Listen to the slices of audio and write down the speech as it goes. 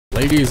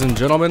Ladies and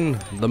gentlemen,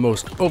 the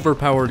most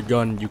overpowered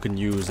gun you can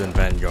use in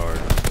Vanguard.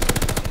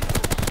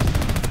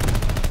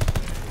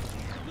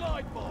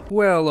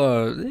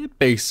 Well,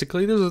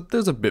 basically,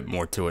 there's a bit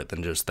more to it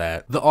than just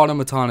that. The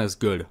Automaton is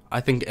good. I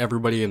think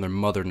everybody and their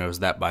mother knows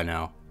that by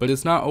now. But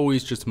it's not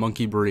always just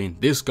monkey brain.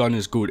 This gun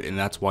is good and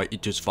that's why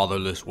it is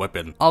fatherless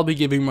weapon. I'll be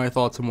giving my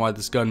thoughts on why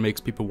this gun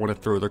makes people want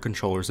to throw their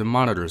controllers and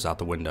monitors out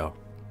the window.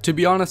 To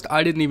be honest,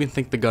 I didn't even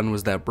think the gun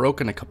was that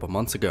broken a couple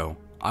months ago.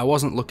 I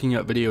wasn't looking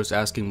at videos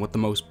asking what the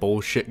most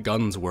bullshit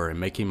guns were and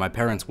making my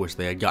parents wish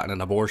they had gotten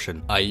an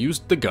abortion. I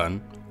used the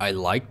gun, I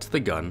liked the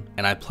gun,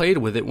 and I played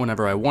with it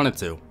whenever I wanted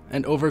to.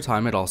 And over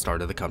time it all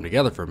started to come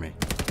together for me.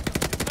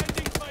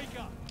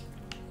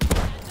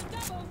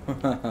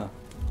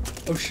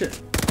 Oh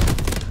shit.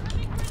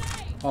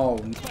 Oh.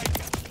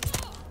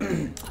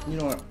 You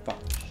know what? Fuck.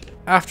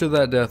 After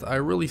that death, I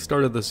really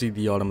started to see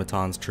the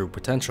Automaton's true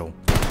potential.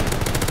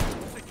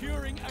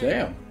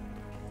 Damn.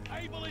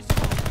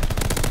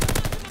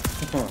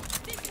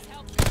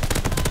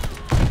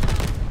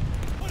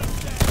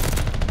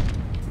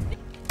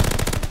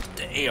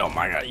 Damn,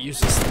 I gotta use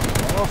this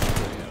thing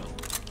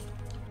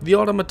off. The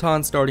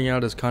Automaton starting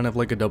out is kind of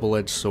like a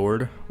double-edged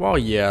sword. While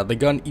yeah, the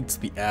gun eats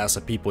the ass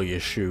of people you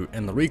shoot,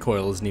 and the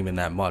recoil isn't even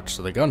that much,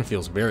 so the gun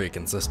feels very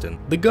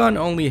consistent. The gun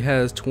only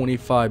has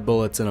 25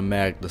 bullets in a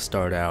mag to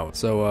start out,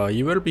 so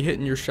you better be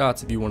hitting your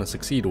shots if you want to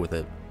succeed with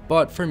it.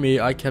 But for me,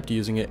 I kept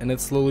using it, and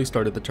it slowly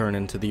started to turn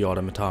into the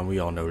Automaton we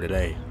all know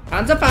today.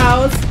 Hands up,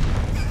 pals!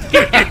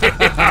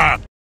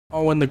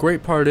 Oh, and the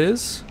great part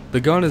is,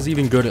 the gun is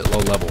even good at low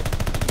level.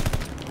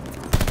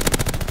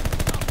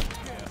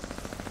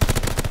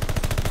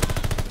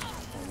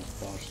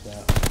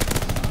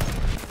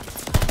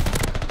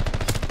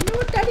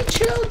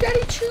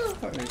 Daddy chill.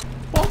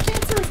 Ball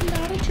cancer is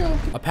not a joke.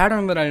 A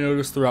pattern that I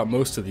noticed throughout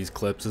most of these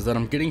clips is that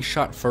I'm getting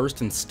shot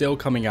first and still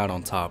coming out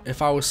on top.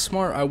 If I was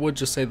smart, I would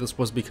just say this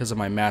was because of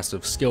my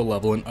massive skill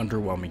level and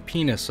underwhelming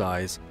penis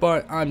size,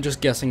 but I'm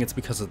just guessing it's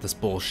because of this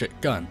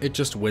bullshit gun. It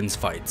just wins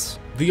fights.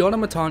 The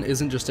Automaton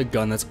isn't just a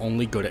gun that's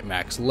only good at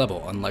max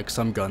level, unlike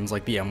some guns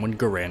like the M1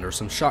 Garand or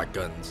some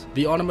shotguns.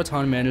 The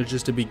Automaton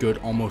manages to be good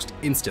almost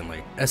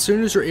instantly. As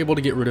soon as you're able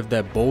to get rid of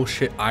that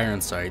bullshit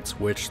iron sights,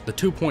 which the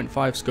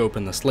 2.5 scope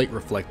and the slate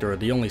reflector are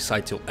the only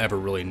sights you'll ever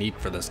really need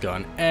for this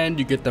gun, and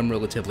you get them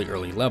relatively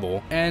early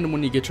level, and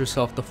when you get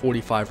yourself the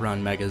 45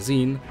 round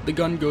magazine, the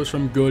gun goes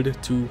from good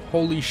to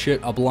holy shit,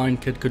 a blind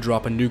kid could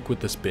drop a nuke with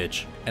this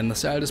bitch. And the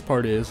saddest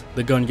part is,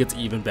 the gun gets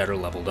even better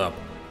leveled up.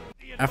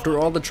 After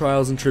all the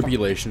trials and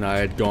tribulation I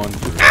had gone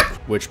through,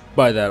 which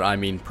by that I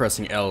mean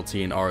pressing LT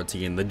and RT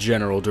in the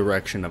general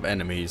direction of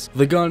enemies,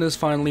 the gun is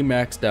finally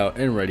maxed out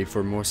and ready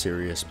for more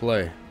serious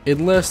play.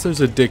 Unless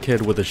there's a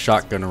dickhead with a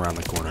shotgun around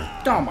the corner.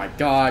 Oh my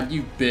god,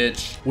 you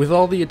bitch. With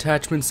all the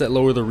attachments that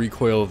lower the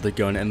recoil of the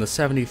gun and the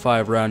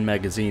 75 round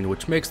magazine,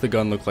 which makes the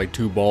gun look like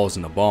two balls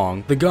in a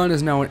bong, the gun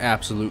is now an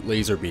absolute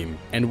laser beam.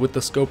 And with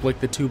the scope like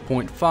the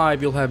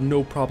 2.5, you'll have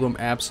no problem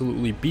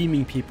absolutely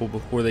beaming people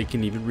before they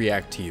can even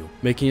react to you,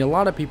 making a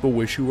lot of people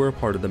wish you were a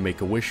part of the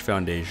Make-A-Wish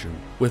Foundation.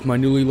 With my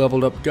newly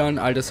leveled up gun,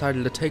 I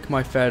decided to take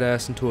my fat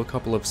ass into a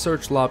couple of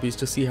search lobbies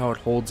to see how it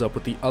holds up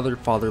with the other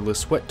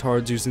fatherless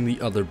sweatards using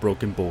the other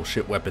broken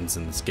bullshit weapons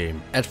in this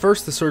game. At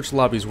first the search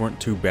lobbies weren't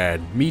too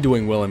bad, me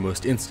doing well in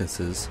most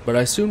instances, but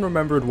I soon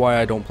remembered why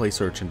I don't play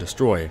search and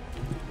destroy.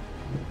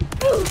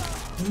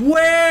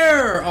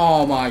 Where?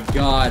 Oh my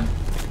god.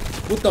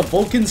 What the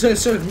Vulcan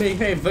says to me,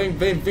 hey,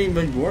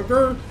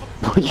 worker?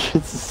 What did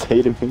you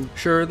say to me?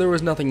 Sure, there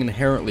was nothing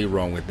inherently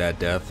wrong with that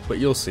death, but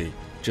you'll see.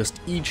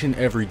 Just each and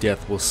every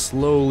death will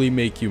slowly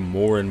make you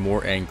more and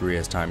more angry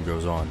as time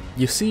goes on.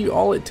 You see,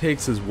 all it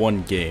takes is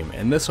one game,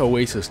 and this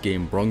Oasis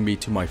game brung me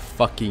to my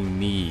fucking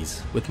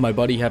knees. With my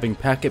buddy having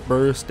packet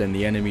burst and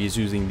the enemies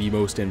using the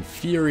most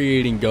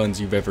infuriating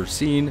guns you've ever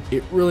seen,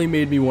 it really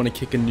made me want to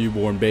kick a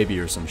newborn baby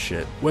or some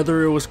shit.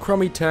 Whether it was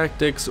crummy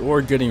tactics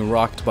or getting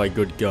rocked by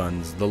good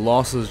guns, the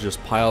losses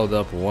just piled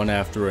up one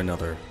after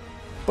another.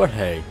 But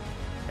hey,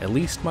 at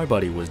least my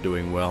buddy was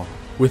doing well.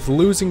 With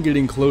losing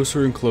getting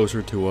closer and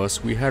closer to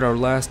us, we had our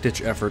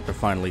last-ditch effort to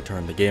finally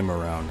turn the game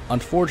around.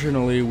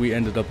 Unfortunately, we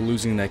ended up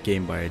losing that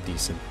game by a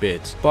decent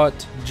bit,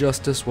 but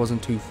justice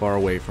wasn't too far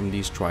away from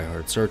these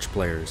tryhard search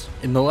players.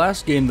 In the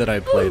last game that I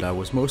played, I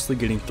was mostly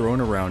getting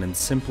thrown around and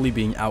simply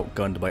being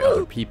outgunned by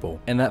other people,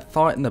 and that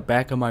thought in the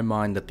back of my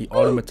mind that the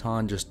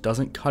Automaton just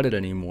doesn't cut it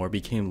anymore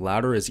became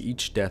louder as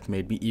each death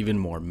made me even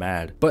more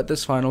mad. But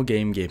this final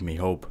game gave me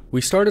hope.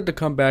 We started to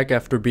come back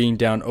after being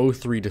down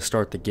 0-3 to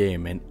start the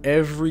game, and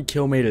every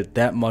kill made it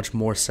that much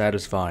more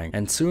satisfying,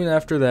 and soon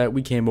after that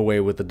we came away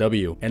with the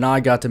W, and I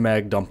got to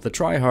mag dump the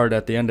tryhard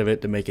at the end of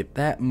it to make it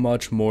that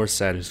much more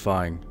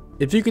satisfying.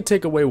 If you could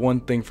take away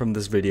one thing from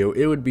this video,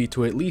 it would be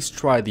to at least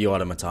try the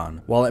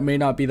Automaton. While it may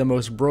not be the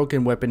most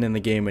broken weapon in the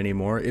game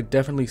anymore, it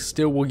definitely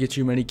still will get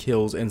you many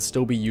kills and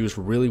still be used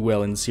really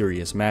well in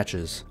serious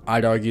matches.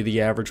 I'd argue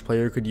the average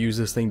player could use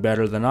this thing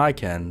better than I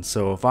can,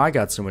 so if I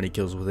got so many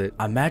kills with it,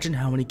 imagine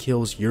how many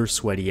kills your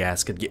sweaty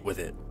ass could get with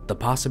it. the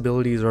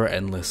possibilities are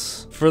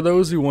endless. For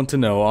those who want to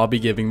know, I'll be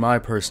giving my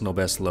personal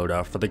best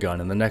loadout for the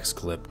gun in the next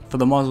clip. For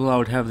the muzzle, I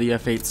would have the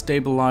F8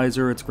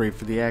 stabilizer. It's great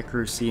for the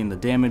accuracy and the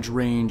damage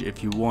range.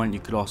 If you want,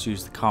 you could also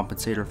use the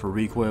compensator for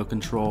recoil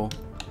control.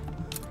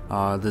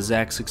 The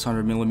Zach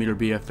 600mm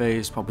BFA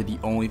is probably the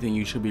only thing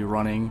you should be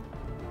running.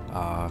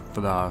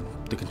 For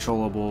the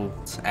controllable,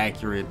 it's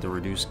accurate, the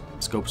reduced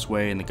scope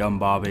sway, and the gun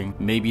bobbing.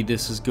 Maybe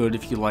this is good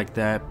if you like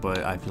that, but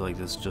I feel like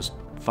this just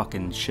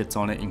fucking shits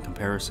on it in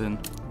comparison.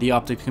 The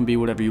optic can be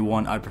whatever you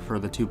want. I prefer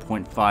the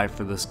 2.5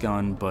 for this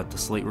gun, but the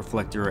slate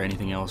reflector or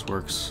anything else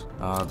works.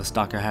 The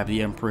stock, I have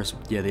the Empress,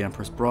 the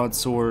Empress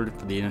broadsword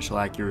for the initial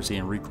accuracy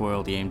and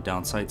recoil, the aim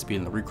down sight speed,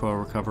 and the recoil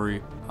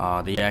recovery.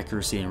 The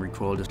accuracy and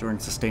recoil just during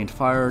sustained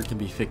fire can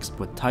be fixed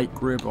with tight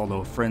grip,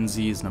 although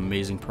frenzy is an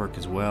amazing perk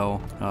as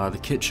well. The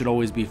kit should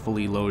always be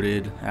fully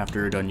loaded after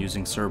you're done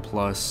using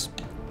surplus.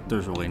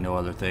 There's really no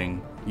other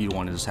thing. You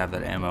want to just have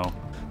that ammo.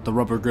 The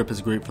rubber grip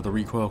is great for the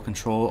recoil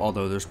control,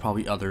 although there's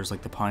probably others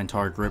like the pine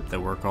tar grip that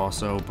work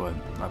also, but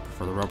I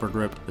prefer the rubber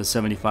grip. The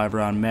 75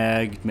 round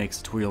mag makes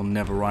it to where you'll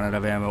never run out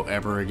of ammo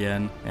ever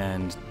again,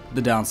 and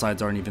the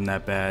downsides aren't even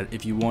that bad.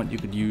 If you want, you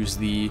could use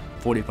the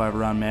 45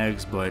 round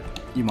mags, but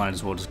you might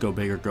as well just go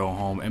big or go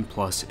home, and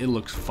plus it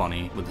looks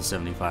funny with the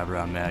 75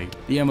 round mag.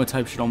 The ammo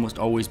type should almost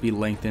always be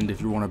lengthened.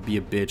 If you want to be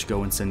a bitch,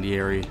 go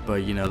incendiary,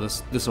 but you know,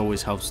 this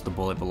always helps with the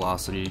bullet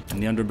velocity.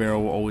 And the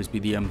underbarrel will always be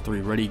the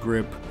M3 ready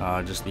grip,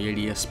 just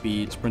the ADS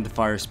speed, sprint to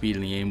fire speed,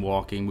 and the aim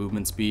walking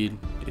movement speed.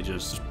 It's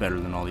just better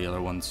than all the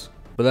other ones.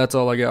 But that's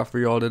all I got for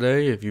y'all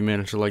today. If you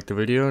managed to like the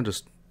video,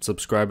 just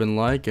subscribe and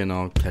like, and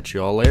I'll catch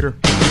you all later.